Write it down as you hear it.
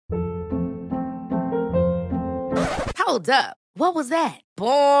Hold up. What was that?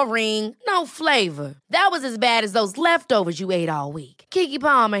 Boring. No flavor. That was as bad as those leftovers you ate all week. Keke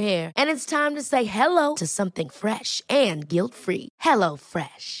Palmer here, and it's time to say hello to something fresh and guilt-free. Hello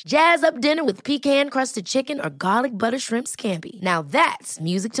Fresh. Jazz up dinner with pecan-crusted chicken or garlic butter shrimp scampi. Now that's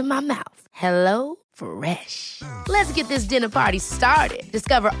music to my mouth. Hello Fresh. Let's get this dinner party started.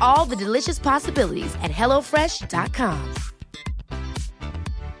 Discover all the delicious possibilities at hellofresh.com.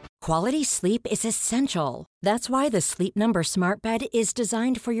 Quality sleep is essential. That's why the Sleep Number Smart Bed is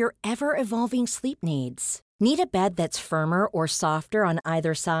designed for your ever-evolving sleep needs. Need a bed that's firmer or softer on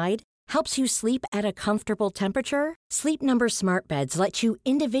either side? Helps you sleep at a comfortable temperature? Sleep Number Smart Beds let you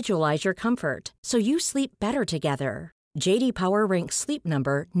individualize your comfort, so you sleep better together. J.D. Power ranks Sleep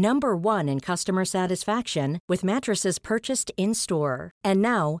Number number 1 in customer satisfaction with mattresses purchased in-store. And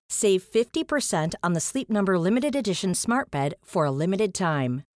now, save 50% on the Sleep Number Limited Edition Smart Bed for a limited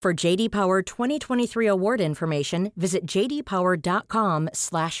time. For J.D. Power 2023 award information, visit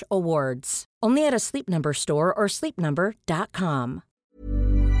jdpower.com/awards. Only at a Sleep Number store or sleepnumber.com.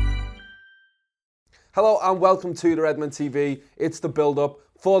 Hello and welcome to the Redmen TV. It's the build-up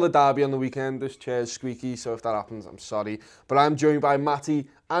for the derby on the weekend. This chair's squeaky, so if that happens, I'm sorry. But I'm joined by Matty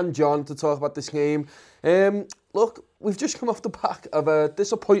and John to talk about this game. Look, we've just come off the back of a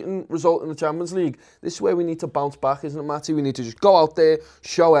disappointing result in the Champions League. This is where we need to bounce back, isn't it, Matty? We need to just go out there,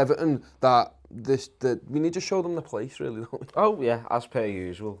 show Everton that we need to show them the place, really, don't we? Oh, yeah, as per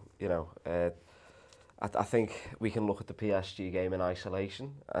usual. You know, I think we can look at the PSG game in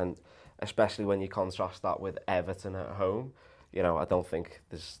isolation, and especially when you contrast that with Everton at home. You know, I don't think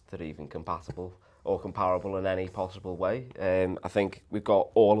they're even compatible or comparable in any possible way. I think we've got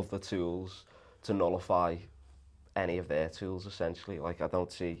all of the tools to nullify any of their tools, essentially. Like, I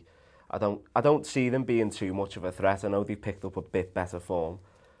don't see them being too much of a threat. I know they picked up a bit better form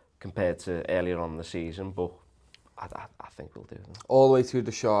compared to earlier on in the season, but I think we'll do them. All the way through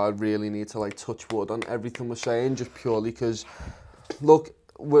the show, I really need to touch wood on everything we're saying, just purely because, look,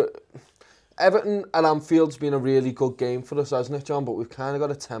 Everton at Anfield's been a really good game for us, hasn't it, John? But we've kind of got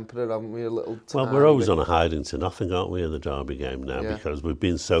to temper it, haven't we, a little? Well, we're always on a hiding to nothing, aren't we, in the derby game now, because we've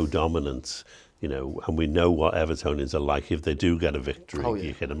been so dominant, you know, and we know what Evertonians are like. If they do get a victory,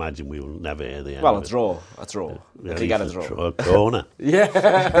 you can imagine we will never hear the end of it. A draw. If you get a draw. A corner.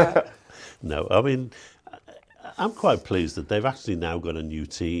 Yeah. No, I mean, I'm quite pleased that they've actually now got a new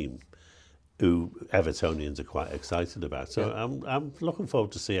team who Evertonians are quite excited about. So I'm looking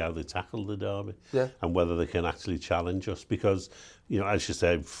forward to see how they tackle the derby and whether they can actually challenge us, because, you know, as you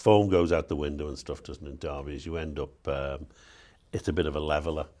say, form goes out the window and stuff, doesn't it, in derbies? You end up, it's a bit of a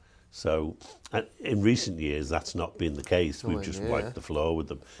leveller. So in recent years, that's not been the case. We've just wiped the floor with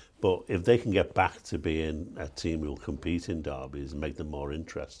them. But if they can get back to being a team who will compete in derbies and make them more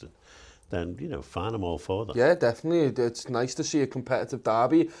interested, then, you know, fine, I'm all for that. Yeah, definitely. It's nice to see a competitive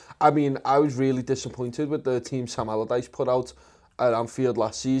derby. I mean, I was really disappointed with the team Sam Allardyce put out at Anfield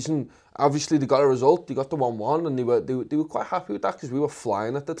last season. Obviously, they got a result. They got the 1-1, and they were quite happy with that because we were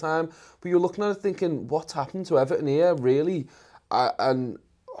flying at the time. But you're looking at it thinking, what's happened to Everton here, really? And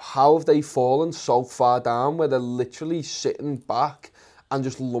how have they fallen so far down where they're literally sitting back and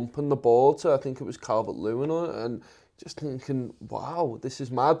just lumping the ball to, I think it was Calvert-Lewin, and just thinking, wow, this is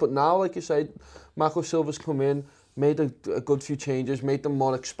mad. But now, like you said, Marco Silva's come in, made a good few changes, made them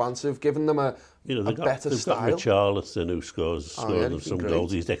more expansive, given them a better style. They've got Richarlison, who scores some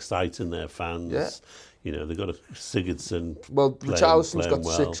goals. He's exciting their fans. Yeah. You know, they've got a Sigurdsson. Well, Richarlison's got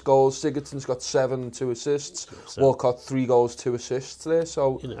 6 goals, Sigurdsson's got 7 and 2 assists, Walcott 3 goals, 2 assists there.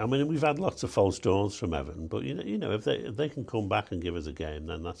 So, you know, I mean, we've had lots of false dawns from Everton, but you know, if they can come back and give us a game,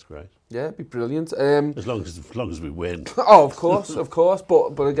 then that's great. Yeah, it'd be brilliant. As long as we win. Oh, of course.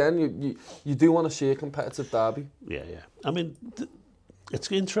 But again, you do want to see a competitive derby. Yeah. I mean,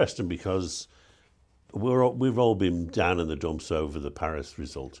 it's interesting because we've all been down in the dumps over the Paris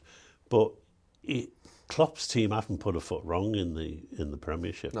result, but Klopp's team haven't put a foot wrong in the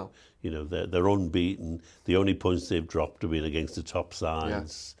Premiership. No. You know, they're unbeaten. The only points they've dropped have been against the top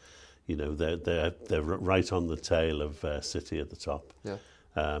sides. Yeah. You know, they're right on the tail of City at the top. Yeah.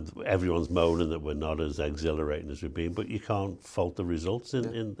 Everyone's moaning that we're not as exhilarating as we've been, but you can't fault the results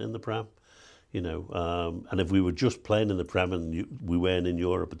in the Prem. You know, and if we were just playing in the Prem and we weren't in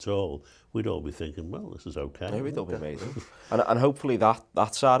Europe at all, we'd all be thinking, well, this is okay. Maybe they'll be amazing. and hopefully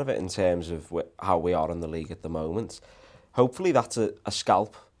that side of it, in terms of how we are in the league at the moment, hopefully that's a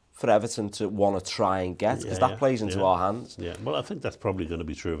scalp for Everton to want to try and get, because that plays into our hands. Yeah, well, I think that's probably going to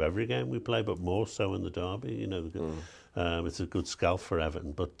be true of every game we play, but more so in the derby. You know, it's a good scalp for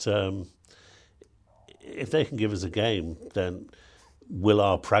Everton. But if they can give us a game, then will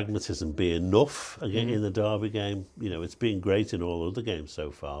our pragmatism be enough again in the Derby game? You know, it's been great in all other games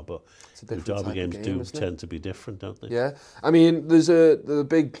so far, but the Derby games do tend to be different, don't they? Yeah, I mean, there's a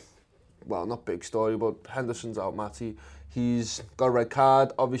big, well, not big story, but Henderson's out, Matty. He's got a red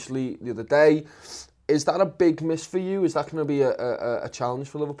card, obviously, the other day. Is that a big miss for you? Is that going to be a challenge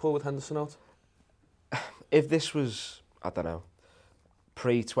for Liverpool with Henderson out? If this was, I don't know,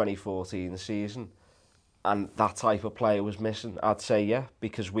 pre-2014 season, and that type of player was missing, I'd say yeah,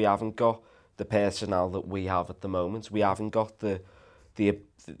 because we haven't got the personnel that we have at the moment. We haven't got the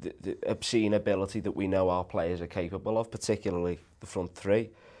obscene ability that we know our players are capable of, particularly the front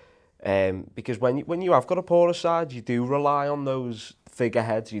three. Because when you have got a poorer side, you do rely on those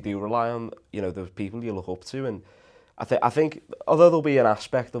figureheads. You do rely on, you know, those people you look up to, and I think although there'll be an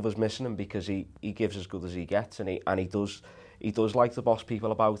aspect of us missing him because he gives as good as he gets, and he does like to boss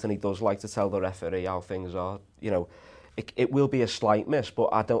people about, and he does like to tell the referee how things are. You know, it will be a slight miss, but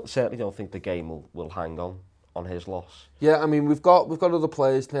I certainly don't think the game will hang on his loss. Yeah, I mean, we've got other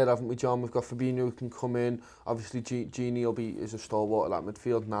players there, haven't we, John? We've got Fabinho who can come in. Obviously, Gini is a stalwart at that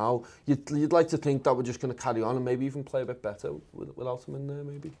midfield now. You'd like to think that we're just going to carry on and maybe even play a bit better without him in there,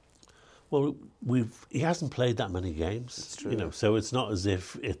 maybe. Well, he hasn't played that many games, It's true, you know. So it's not as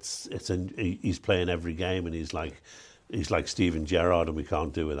if he's playing every game and he's like Steven Gerrard and we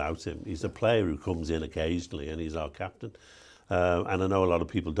can't do without him. He's a player who comes in occasionally and he's our captain. And I know a lot of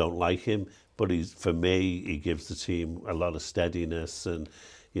people don't like him, but for me, he gives the team a lot of steadiness, and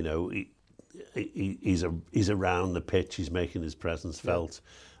you know, he's around the pitch, he's making his presence felt.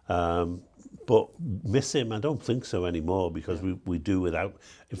 But miss him, I don't think so anymore, because we do without.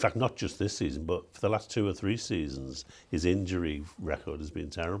 In fact, not just this season, but for the last 2 or 3 seasons, his injury record has been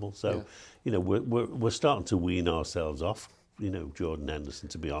terrible. So, you know, we're starting to wean ourselves off, you know, Jordan Henderson,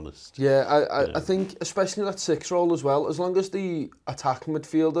 to be honest. Yeah, I think especially that 6 role as well. As long as the attacking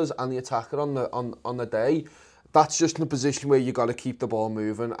midfielders and the attacker on the day, that's just in a position where you got to keep the ball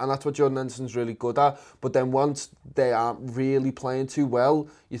moving, and that's what Jordan Henderson's really good at. But then once they aren't really playing too well,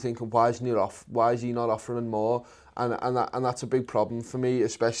 you're thinking, why is he not offering more? And that's a big problem for me,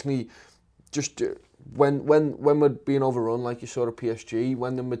 especially just when we're being overrun, like you saw at PSG,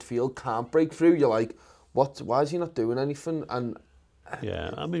 when the midfield can't break through. You're like, what? Why is he not doing anything? And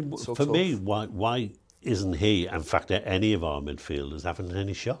yeah, I mean, so for tough. me, why isn't he, in fact, any of our midfielders having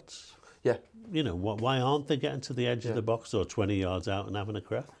any shots? Yeah. You know, why aren't they getting to the edge of the box or 20 yards out and having a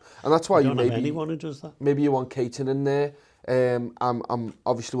crack? And that's why you don't have anyone who does that. Maybe you want Keaton in there. I'm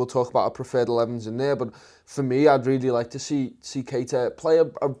obviously we'll talk about our preferred 11s in there, but for me, I'd really like to see Keita play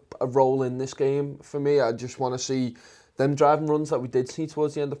a role in this game. For me, I just want to see them driving runs that we did see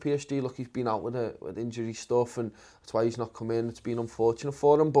towards the end of PSG. Look, he's been out with injury stuff, and that's why he's not come in. It's been unfortunate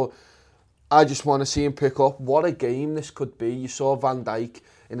for him, but I just want to see him pick up. What a game this could be. You saw Van Dijk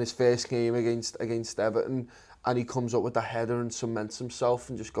in his first game against Everton, and he comes up with a header and cements himself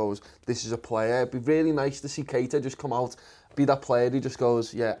and just goes, this is a player. It'd be really nice to see Keita just come out, be that player. He just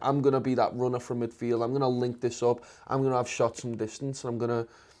goes, yeah, I'm going to be that runner from midfield. I'm going to link this up. I'm going to have shots from distance, and I'm going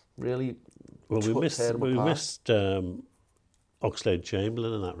to really we missed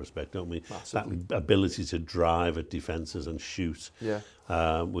Oxlade-Chamberlain in that respect, don't we? Massively. That ability to drive at defences and shoot. Yeah.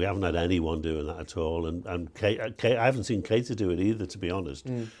 We haven't had anyone doing that at all, and I haven't seen Keita do it either, to be honest.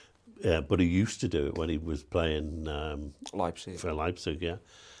 But he used to do it when he was playing Leipzig. For Leipzig, yeah.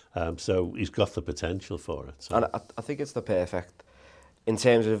 So he's got the potential for it. So. And I think it's the perfect, in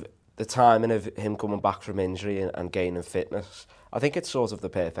terms of the timing of him coming back from injury and gaining fitness. I think it's sort of the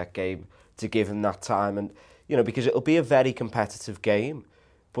perfect game to give him that time, and you know, because it'll be a very competitive game,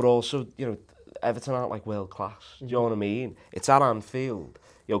 but also, you know, Everton aren't like world class. Do you know what I mean? It's at Anfield.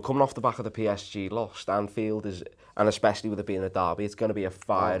 You know, coming off the back of the PSG loss, Anfield is, and especially with it being a derby, it's going to be a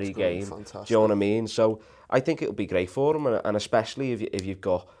fiery game. Do you know what I mean? So I think it'll be great for him, and especially if you've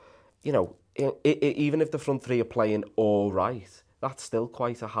got, you know, even if the front three are playing all right, that's still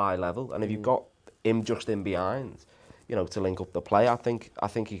quite a high level. And if you've got him just in behind, you know, to link up the play, I think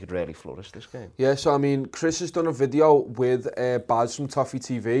he could really flourish this game. Yeah, so I mean, Chris has done a video with Baz from Toffee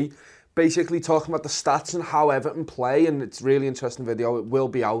TV, basically talking about the stats and how Everton play, and it's a really interesting video. It will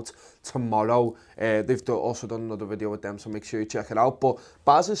be out tomorrow. They've also done another video with them, so make sure you check it out. But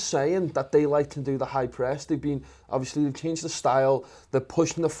Baz is saying that they like to do the high press. They've changed the style. They're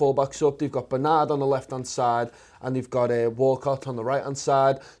pushing the fullbacks up. They've got Bernard on the left-hand side, and they've got Walcott on the right-hand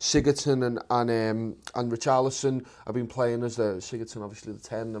side. Sigurdsson and Richarlison have been playing as Sigurdsson, obviously the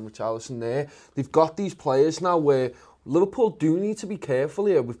 10, and Richarlison there. They've got these players now where Liverpool do need to be careful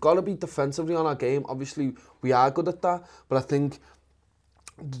here. We've got to be defensively on our game. Obviously, we are good at that, but I think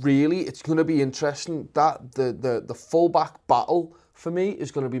really it's going to be interesting that the full-back battle for me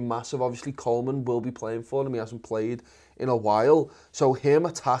is going to be massive. Obviously, Coleman will be playing for him. He hasn't played in a while. So him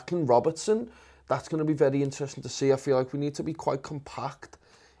attacking Robertson, that's going to be very interesting to see. I feel like we need to be quite compact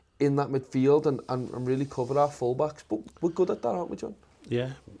in that midfield and really cover our fullbacks. But we're good at that, aren't we, John?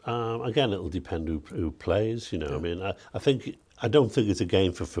 Yeah. Again, it'll depend who plays, you know. Yeah. I mean, I don't think it's a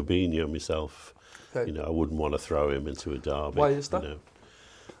game for Fabinho myself. Okay. You know, I wouldn't want to throw him into a derby. Why is that? You know?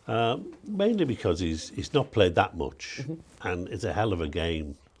 Mainly because he's not played that much, and it's a hell of a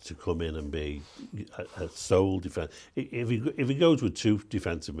game to come in and be a sole defence. If he goes with two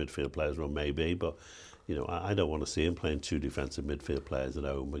defensive midfield players, well, maybe, but you know, I don't want to see him playing two defensive midfield players at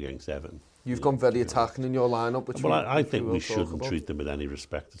home against Everton. You've gone very attacking in your lineup, which I think we shouldn't treat them with any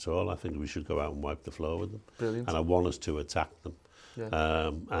respect at all. I think we should go out and wipe the floor with them. Brilliant. And I want us to attack them.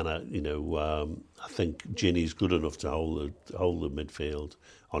 Yeah. I think Ginny's good enough to hold the midfield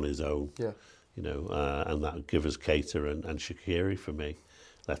on his own. Yeah. You know, and that give us Keita and Shaqiri for me.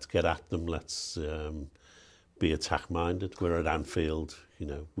 Let's get at them. Let's be attack-minded. We're at Anfield. You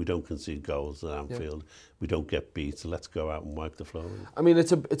know, we don't concede goals at Anfield. Yeah. We don't get beat. So let's go out and wipe the floor. I mean,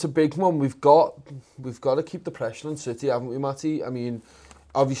 it's a big one. We've got to keep the pressure on City, haven't we, Matty? I mean,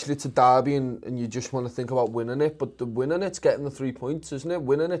 obviously it's a derby and you just want to think about winning it, but the winning it's getting the 3 points, isn't it?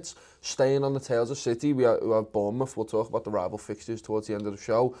 Winning it's staying on the tails of City. We have Bournemouth. We'll talk about the rival fixtures towards the end of the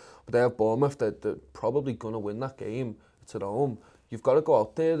show, but they have Bournemouth. They're probably going to win that game. It's at home. You've got to go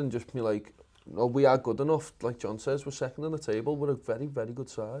out there and just be like, no, we are good enough. Like John says, we're second on the table. We're a very, very good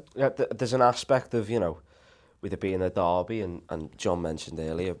side. Yeah, there's an aspect of, you know, with it being a derby, and John mentioned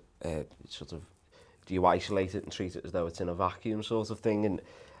earlier, sort of, do you isolate it and treat it as though it's in a vacuum sort of thing? And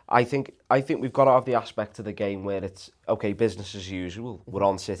I think we've got to have the aspect of the game where it's, okay, business as usual. We're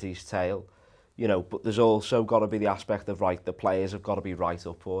on City's tail, you know, but there's also got to be the aspect of, right, the players have got to be right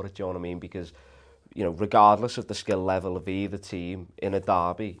up for it, do you know what I mean? Because, you know, regardless of the skill level of either team, in a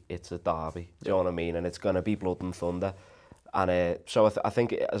derby, it's a derby, do you know what I mean? And it's going to be blood and thunder. And so I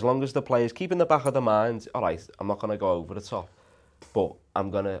think as long as the players keep in the back of their mind, all right, I'm not going to go over the top, but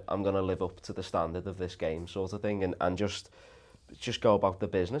I'm gonna live up to the standard of this game, sort of thing, and just go about the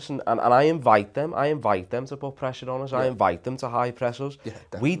business. And I invite them to put pressure on us. Yeah. I invite them to high press us. Yeah,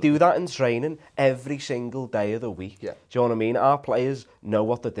 we do that in training every single day of the week. Yeah. Do you know what I mean? Our players know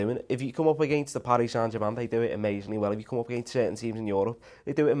what they're doing. If you come up against the Paris Saint-Germain, they do it amazingly well. If you come up against certain teams in Europe,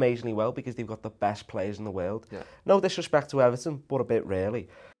 they do it amazingly well because they've got the best players in the world. Yeah. No disrespect to Everton, but a bit really.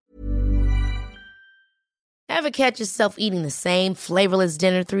 Ever catch yourself eating the same flavorless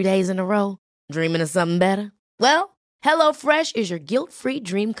dinner 3 days in a row? Dreaming of something better? Well, HelloFresh is your guilt-free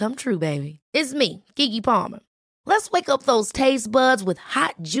dream come true, baby. It's me, Keke Palmer. Let's wake up those taste buds with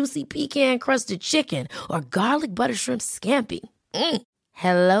hot, juicy pecan-crusted chicken or garlic butter shrimp scampi.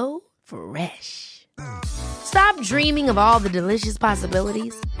 Hello Fresh. Stop dreaming of all the delicious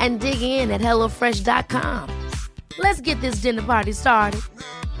possibilities and dig in at HelloFresh.com. Let's get this dinner party started.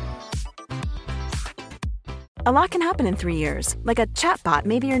 A lot can happen in 3 years, like a chatbot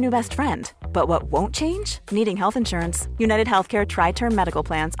may be your new best friend. But what won't change? Needing health insurance. United Healthcare Tri-Term Medical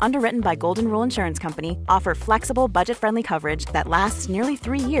Plans, underwritten by Golden Rule Insurance Company, offer flexible, budget-friendly coverage that lasts nearly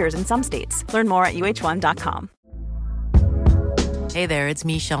 3 years in some states. Learn more at uh1.com. Hey there, it's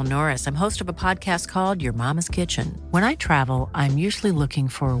Michelle Norris. I'm host of a podcast called Your Mama's Kitchen. When I travel, I'm usually looking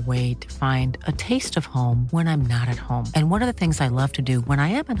for a way to find a taste of home when I'm not at home. And one of the things I love to do when I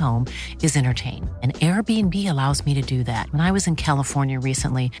am at home is entertain. And Airbnb allows me to do that. When I was in California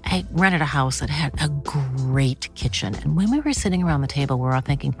recently, I rented a house that had a great kitchen. And when we were sitting around the table, we were all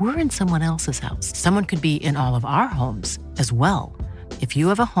thinking, we're in someone else's house. Someone could be in all of our homes as well. If you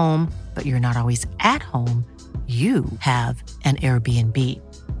have a home, but you're not always at home, you have an Airbnb.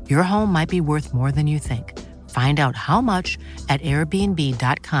 Your home might be worth more than you think. Find out how much at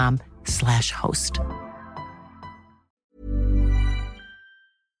airbnb.com/host.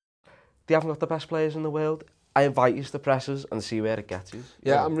 They haven't got the best players in the world. I invite you to the presses and see where it gets you.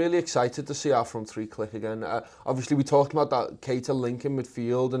 Yeah, I'm really excited to see our front three click again. Obviously, we talked about that Keita link in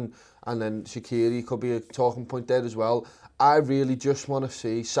midfield, and then Shaqiri could be a talking point there as well. I really just want to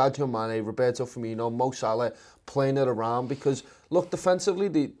see Sadio Mane, Roberto Firmino, Mo Salah playing it around, because look,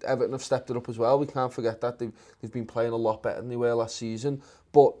 defensively, Everton have stepped it up as well. We can't forget that they've been playing a lot better than they were last season.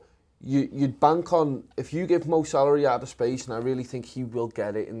 But you'd bank on, if you give Mo Salah a yard of space, and I really think he will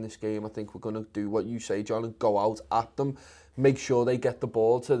get it in this game. I think we're going to do what you say, John, and go out at them, make sure they get the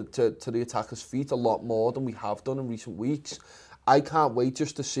ball to the attacker's feet a lot more than we have done in recent weeks. I can't wait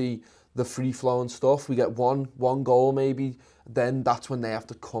just to see the free-flowing stuff. We get one goal maybe, then that's when they have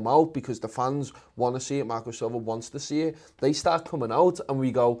to come out, because the fans want to see it. Marco Silva wants to see it. They start coming out and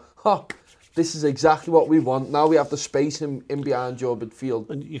we go, this is exactly what we want. Now we have the space in behind your midfield.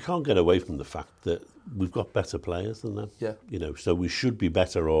 And you can't get away from the fact that we've got better players than them. Yeah. You know, so we should be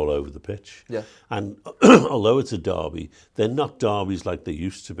better all over the pitch. Yeah. And although it's a derby, they're not derbies like they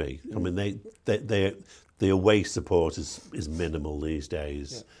used to be. I mean, the away support is minimal these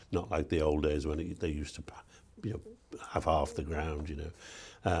days. Not like the old days when they used to, have half the ground.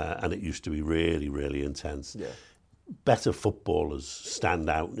 And it used to be really, really intense. Yeah. Better footballers stand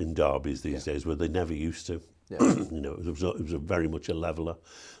out in derbies these days where they never used to. Yeah. It was very much a leveller.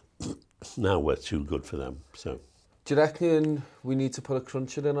 Now we're too good for them. So, do you reckon we need to put a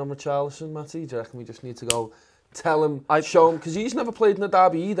cruncher in on Richarlison, Matty? Do you reckon we just need to go tell him, show him, because he's never played in a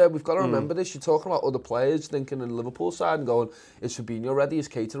derby either. We've got to remember this. You're talking about other players thinking in the Liverpool side and going, is Fabinho ready? Is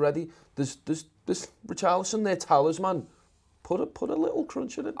Keita ready? There's Richarlison, their talisman. Put a little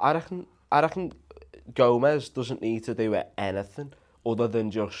cruncher in. I reckon Gomez doesn't need to do anything other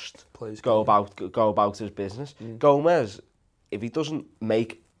than just go about his business. Gomez, if he doesn't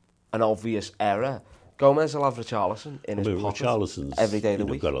make an obvious error, Gomez will have Richarlison in his pocket Richarlison's every day of the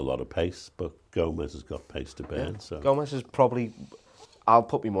week. Got a lot of pace, but Gomez has got pace to burn. So Gomez is probably, I'll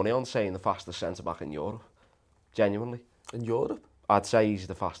put my money on saying the fastest centre-back in Europe. Genuinely. In Europe? I'd say he's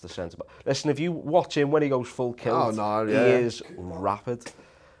the fastest centre-back. Listen, if you watch him when he goes full kilt, he is rapid.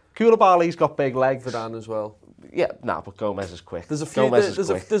 Koulibaly's got big legs. Varane as well. Yeah, but Gomez is quick. There's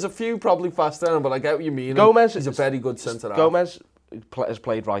a few probably faster, but I get what you mean. He's a very good centre-half. Gomez has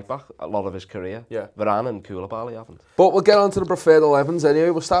played right back a lot of his career. Yeah. Varane and Koulibaly haven't. But we'll get on to the preferred 11s anyway.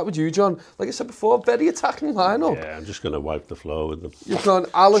 We'll start with you, John. Like I said before, very attacking lineup. Yeah, I'm just going to wipe the floor with them. You've gone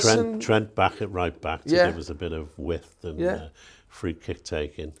Alisson. Trent back at right back to give us a bit of width and free kick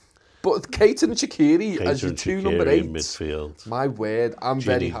taking. But Keita and Shaqiri as your two number 8s. In midfield. My word, I'm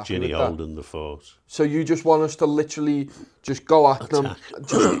very happy with that. holding the fort. So you just want us to literally just go at them,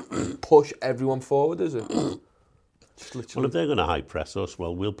 just push everyone forward, is it? Well, if they're going to high press us,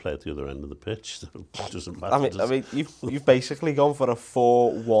 well, we'll play at the other end of the pitch. So it doesn't matter. I mean, you've basically gone for a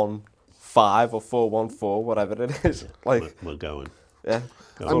 4-1-5 or 4-1-4, whatever it is. Like we're going. Yeah,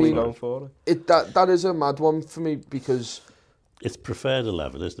 going for it. That is a mad one for me because it's preferred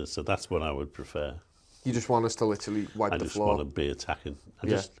 11, isn't it? So that's what I would prefer. You just want us to literally wipe the floor. I just want to be attacking.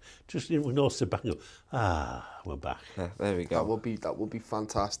 Just we all sit back and go, we're back. Yeah, there we go. That would be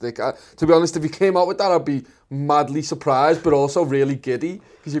fantastic. To be honest, if you came out with that, I'd be madly surprised, but also really giddy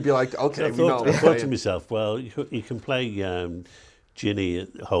because you'd be like, okay, I thought to myself, well, you can play Ginny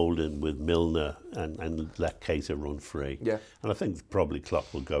Holden with Milner and let Keita run free. Yeah. And I think probably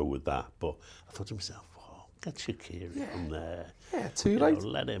Klopp will go with that. But I thought to myself, get Shaqiri from there. Yeah, too right.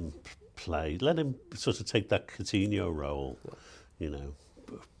 Let him play. Let him sort of take that Coutinho role,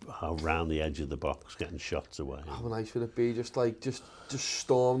 around the edge of the box, getting shots away. How nice would it be? Just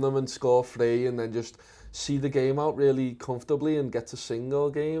storm them and score 3 and then just see the game out really comfortably and get to single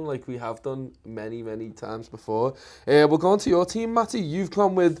game like we have done many, many times before. We'll go on to your team, Matty. You've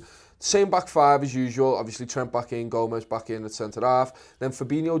come with same back 5 as usual. Obviously, Trent back in, Gomez back in at centre-half. Then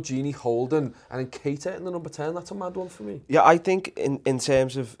Fabinho, Gini, Holden, and then Keita in the number 10. That's a mad one for me. Yeah, I think in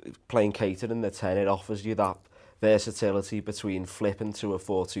terms of playing Keita in the 10, it offers you that versatility between flipping to a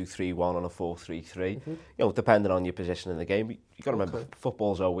 4-2-3-1 and a 4-3-3. Depending on your position in the game. You've got to remember,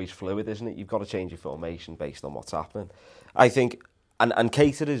 football's always fluid, isn't it? You've got to change your formation based on what's happening. I think, and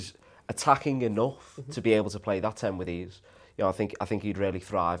Keita is attacking enough to be able to play that 10 with ease. I think he'd really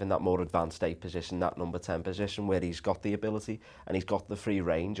thrive in that more advanced 8 position, that number 10 position, where he's got the ability and he's got the free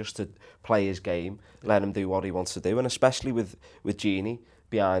rein just to play his game, let him do what he wants to do, and especially with Gini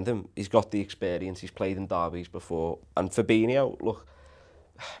behind him, he's got the experience. He's played in derbies before, and Fabinho, look,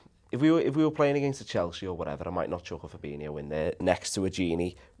 if we were playing against a Chelsea or whatever, I might not chuck a Fabinho in there next to a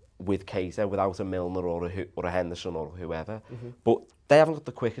Gini with Keita, without a Milner or a Henderson or whoever, but they haven't got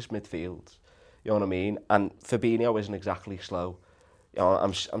the quickest midfield. You know what I mean? And Fabinho isn't exactly slow.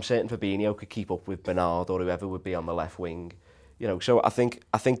 I'm certain Fabinho could keep up with Bernard or whoever would be on the left wing. So I think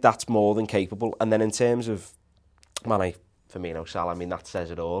that's more than capable. And then in terms of Mane, Firmino, Salah, I mean, that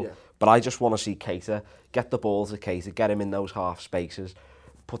says it all. Yeah. But I just want to see Keita get the ball to Keita, get him in those half spaces,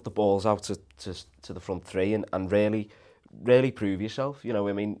 put the balls out to the front 3 and really prove yourself. I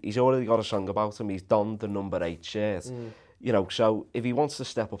mean, he's already got a song about him. He's donned the number 8 shirt. So if he wants to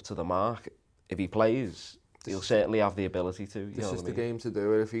step up to the mark, if he plays, he'll certainly have the ability to. This is the game to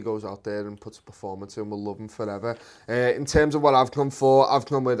do it. If he goes out there and puts a performance in, we'll love him forever. In terms of what I've come for, I've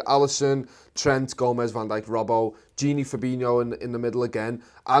come with Alisson, Trent, Gomez, Van Dijk, Robbo, Gini, Fabinho in the middle again.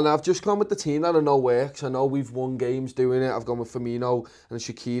 And I've just gone with the team that I know works. I know we've won games doing it. I've gone with Firmino and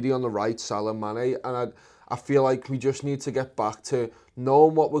Shaqiri on the right, Salah, Mane. And I feel like we just need to get back to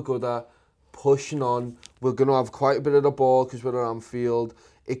knowing what we're good at, pushing on. We're going to have quite a bit of the ball because we're at Anfield.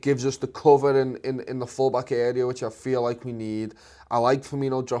 It gives us the cover in the full-back area, which I feel like we need. I like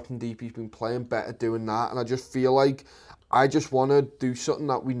Firmino dropping deep. He's been playing better doing that. And I just feel like I just want to do something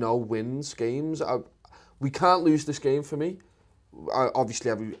that we know wins games. We can't lose this game for me.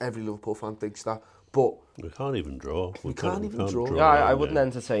 Obviously, every Liverpool fan thinks that. But we can't even draw. We can't even draw. Yeah, I wouldn't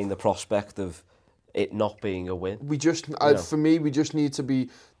entertain the prospect of it not being a win. We just, for me, we just need to be.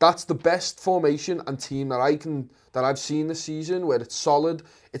 That's the best formation and team that I've seen this season, where it's solid,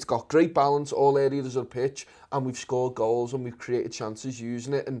 it's got great balance, all areas of the pitch, and we've scored goals and we've created chances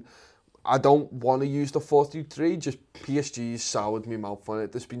using it. And I don't want to use the 4-3-3. Just PSG's soured me mouth on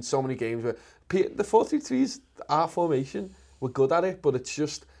it. There's been so many games where the 4-3-3 is our formation. We're good at it, but it's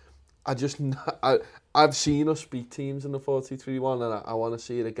just. I've seen us beat teams in the 4-2-3-1, and I want to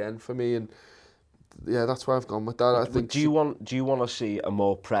see it again for me. And yeah, that's why I've gone with that. I think. Do you want to see a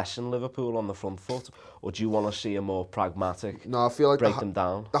more pressing Liverpool on the front foot, or do you want to see a more pragmatic? No, I feel like break them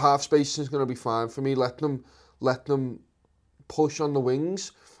down. The half space is going to be fine for me. Let them push on the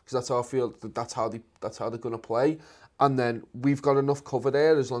wings, because that's how I feel. That's how they're going to play. And then we've got enough cover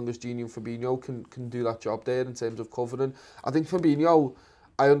there as long as Gini and Fabinho can do that job there in terms of covering. I think Fabinho.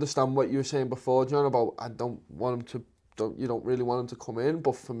 I understand what you were saying before, John, about you don't really want him to come in,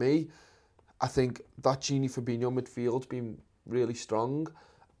 but for me, I think that Gini Fabinho midfield's been really strong,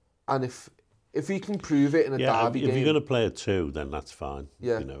 and if he can prove it in a derby game, if you're going to play a 2, then that's fine.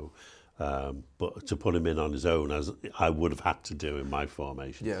 Yeah. But to put him in on his own, as I would have had to do in my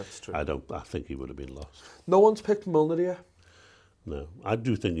formation, yeah, that's true. I think he would have been lost. No one's picked Milner yet. No, I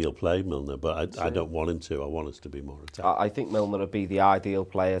do think he'll play Milner, but I don't want him to. I want us to be more attacked. I think Milner would be the ideal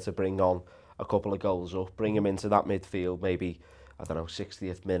player to bring on a couple of goals up, bring him into that midfield, maybe,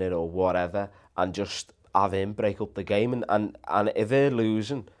 60th minute or whatever, and just have him break up the game. And if they're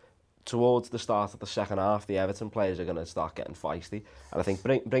losing towards the start of the second half, the Everton players are going to start getting feisty. And I think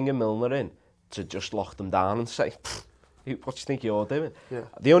bringing Milner in to just lock them down and say, what do you think you're doing? Yeah.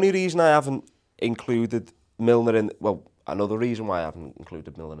 The only reason I haven't included Milner in, another reason why I haven't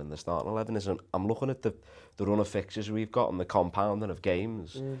included Milner in the starting 11 is I'm looking at the run of fixtures we've got and the compounding of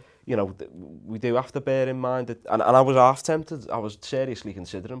games. We do have to bear in mind that, and I was half tempted. I was seriously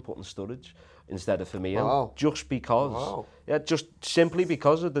considering putting Sturridge instead of Firmino, just because, just simply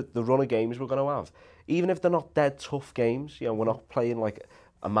because of the run of games we're going to have. Even if they're not dead tough games, we're not playing like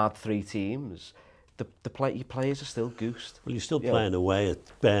a mad 3 teams. Your players are still goosed. Well, you're still playing away at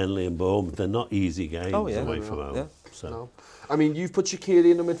Burnley and Bournemouth. They're not easy games away from home. Yeah. So. I mean, you've put Shaqiri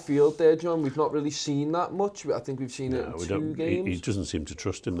in the midfield there, John. We've not really seen that much. I think we've seen it in 2 games. He doesn't seem to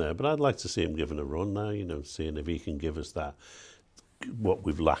trust him there, but I'd like to see him given a run now, seeing if he can give us that, what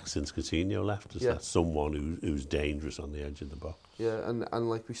we've lacked since Coutinho left, is that someone who's dangerous on the edge of the box. Yeah, and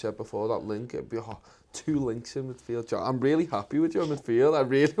like we said before, that link, it'd be 2 links in midfield. John, I'm really happy with your midfield. I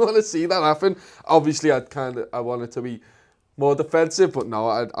really want to see that happen. Obviously, I want it to be more defensive, but no,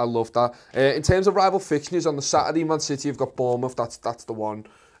 I love that. In terms of rival fixtures, on the Saturday, Man City have got Bournemouth. That's the one.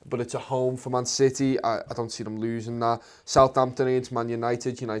 But it's a home for Man City. I don't see them losing that. Southampton against Man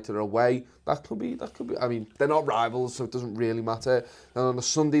United. United are away. That could be. I mean, they're not rivals, so it doesn't really matter. Then on the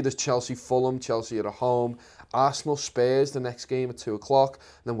Sunday, there's Chelsea Fulham. Chelsea are at home. Arsenal Spurs, the next game at 2:00. And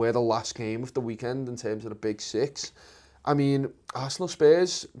then we're the last game of the weekend in terms of the Big Six. I mean, Arsenal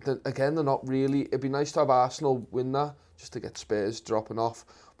Spurs, again, they're not really. It'd be nice to have Arsenal win that, just to get Spurs dropping off.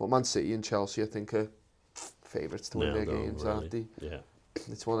 But Man City and Chelsea, I think, are favourites to win their games, aren't they? Yeah.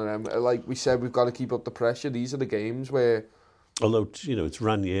 It's one of them. Like we said, we've got to keep up the pressure. These are the games where... Although, it's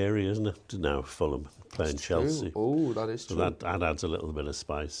Ranieri, isn't it, now, Fulham, playing Chelsea. Oh, that is true. So that adds a little bit of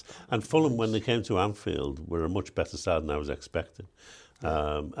spice. And Fulham, when they came to Anfield, were a much better side than I was expecting.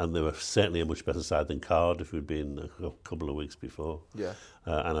 And they were certainly a much better side than Cardiff, who'd been a couple of weeks before. Yeah.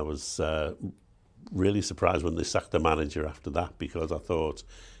 And I was really surprised when they sacked the manager after that, because I thought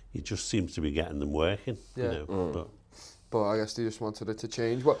he just seems to be getting them working. Yeah. But I guess they just wanted it to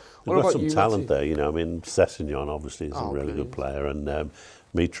change. What They've got about some you, talent there, I mean, Sessegnon obviously is a really good player, and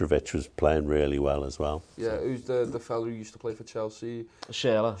Mitrovic was playing really well as well. Yeah, who's the fellow who used to play for Chelsea?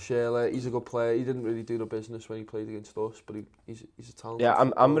 Shayla. He's a good player. He didn't really do the business when he played against us, but he's a talent.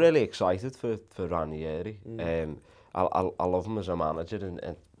 Yeah, I'm really excited for Ranieri. I love him as a manager,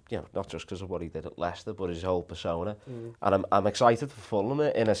 and not just because of what he did at Leicester, but his whole persona. And I'm excited for Fulham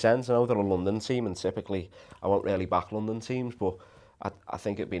in a sense. I know they're a London team, and typically I won't really back London teams, but I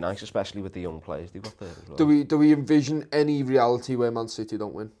think it'd be nice, especially with the young players they've got there as well. Do we envision any reality where Man City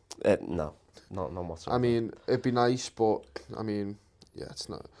don't win? No, not whatsoever. I mean, it'd be nice, but I mean, it's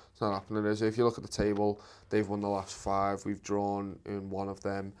not happening. If you look at the table, they've won the last 5. We've drawn in one of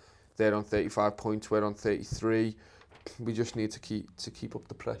them. They're on 35 points, we're on 33. We just need to keep up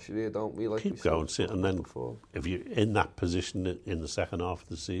the pressure here, don't we? Like keep going, and then if you're in that position in the second half of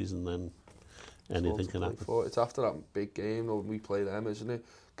the season, then anything can happen. It's after that big game when we play them, isn't it?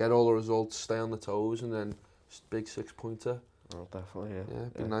 Get all the results, stay on the toes, and then big 6-pointer. Oh, definitely, yeah.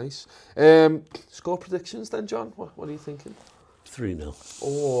 Yeah, be nice. Score predictions then, John? What are you thinking? 3-0.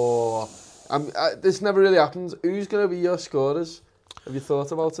 Oh, this never really happens. Who's going to be your scorers? Have you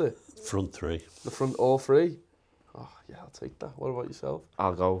thought about it? Front three. The front, all three? Oh, yeah, I'll take that. What about yourself?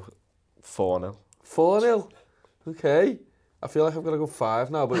 I'll go 4-0. 4-0? Okay. I feel like I'm going to go 5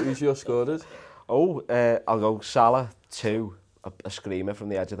 now, but who's your scorers? I'll go Salah, 2, a screamer from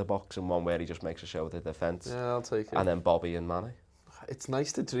the edge of the box, and one where he just makes a show of the defence. Yeah, I'll take it. And then Bobby and Mane. It's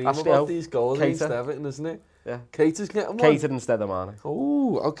nice to dream about these goals against Everton, isn't it? Yeah. Cater's getting one. Cater instead of Mane.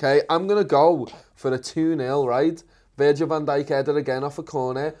 Oh, okay. I'm going to go for a 2-0, right? Virgil van Dijk header again off a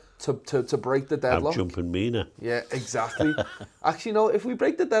corner to break the deadlock. I'm jumping Mina. Yeah, exactly. Actually, no, if we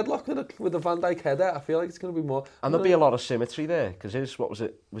break the deadlock with a Van Dijk header, I feel like it's going to be more... And there'll be a lot of symmetry there, because was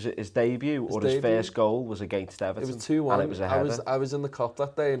it his debut his first goal was against Everton? It was 2-1. And it was a header. I was in the Cop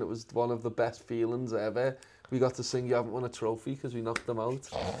that day, and it was one of the best feelings ever. We got to sing You Haven't Won a Trophy because we knocked them out.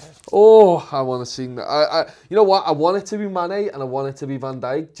 Oh, I want to sing that. You know what? I want it to be Mane and I want it to be Van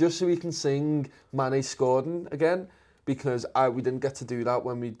Dijk, just so we can sing Mane scoring again, because we didn't get to do that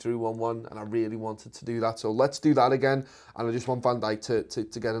when we drew 1-1, and I really wanted to do that. So let's do that again, and I just want Van Dijk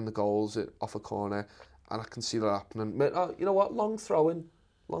to get in the goals off a corner, and I can see that happening. You know what? Long throwing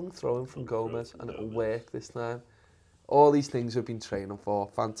from Gomez, and it'll work this time. All these things we've been training for.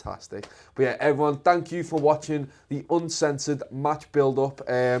 Fantastic. But yeah, everyone, thank you for watching the Uncensored match build-up.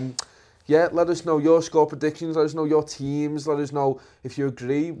 Let us know your score predictions. Let us know your teams. Let us know if you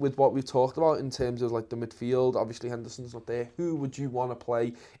agree with what we talked about in terms of like the midfield. Obviously, Henderson's not there. Who would you want to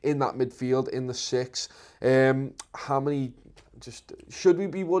play in that midfield, in the 6? How many... should we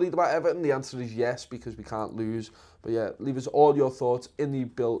be worried about Everton? The answer is yes, because we can't lose. But yeah, leave us all your thoughts in the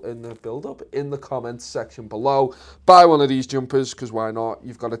build-up, in the comments section below. Buy one of these jumpers, because why not?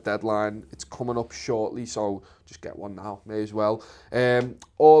 You've got a deadline. It's coming up shortly, so just get one now. May as well.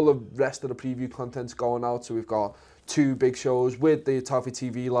 All the rest of the preview content's going out, so we've got 2 big shows with the Toffee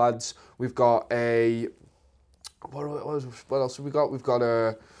TV lads. We've got a... What else have we got? We've got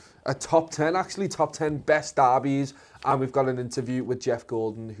a top 10, actually, top 10 best derbies, and we've got an interview with Jeff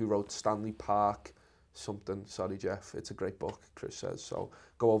Golden, who wrote Stanley Park something. Sorry, Jeff. It's a great book, Chris says. So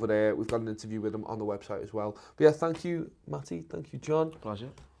go over there. We've got an interview with him on the website as well. But yeah, thank you, Matty. Thank you, John. Pleasure.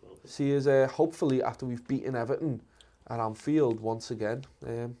 See you hopefully after we've beaten Everton at Anfield once again.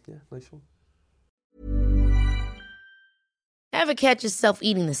 Nice one. Ever catch yourself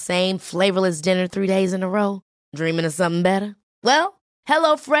eating the same flavorless dinner 3 days in a row? Dreaming of something better? Well,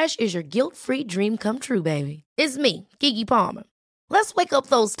 HelloFresh is your guilt-free dream come true, baby. It's me, Keke Palmer. Let's wake up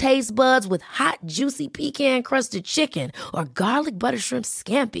those taste buds with hot, juicy pecan-crusted chicken or garlic butter shrimp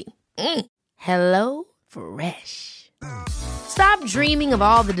scampi. Hello Fresh. Stop dreaming of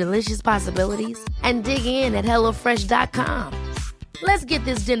all the delicious possibilities and dig in at HelloFresh.com. Let's get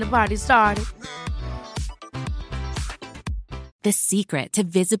this dinner party started. The secret to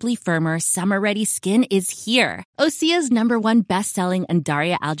visibly firmer, summer-ready skin is here. Osea's #1 best-selling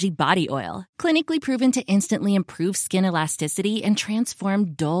Undaria Algae Body Oil. Clinically proven to instantly improve skin elasticity and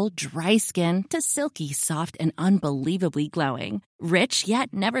transform dull, dry skin to silky, soft, and unbelievably glowing. Rich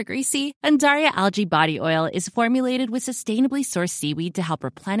yet never greasy, Undaria Algae Body Oil is formulated with sustainably sourced seaweed to help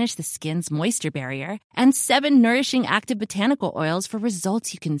replenish the skin's moisture barrier, and 7 nourishing active botanical oils for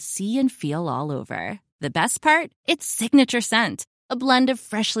results you can see and feel all over. The best part? Its signature scent. A blend of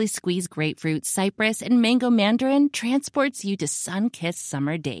freshly squeezed grapefruit, cypress, and mango mandarin transports you to sun-kissed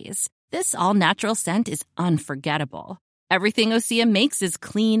summer days. This all-natural scent is unforgettable. Everything Osea makes is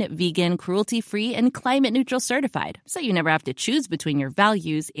clean, vegan, cruelty-free, and climate-neutral certified, so you never have to choose between your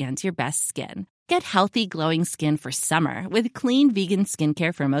values and your best skin. Get healthy, glowing skin for summer with clean, vegan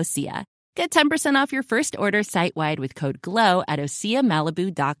skincare from Osea. Get 10% off your first order site-wide with code GLOW at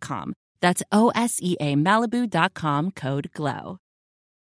OseaMalibu.com. That's OSEAMalibu.com, code GLOW.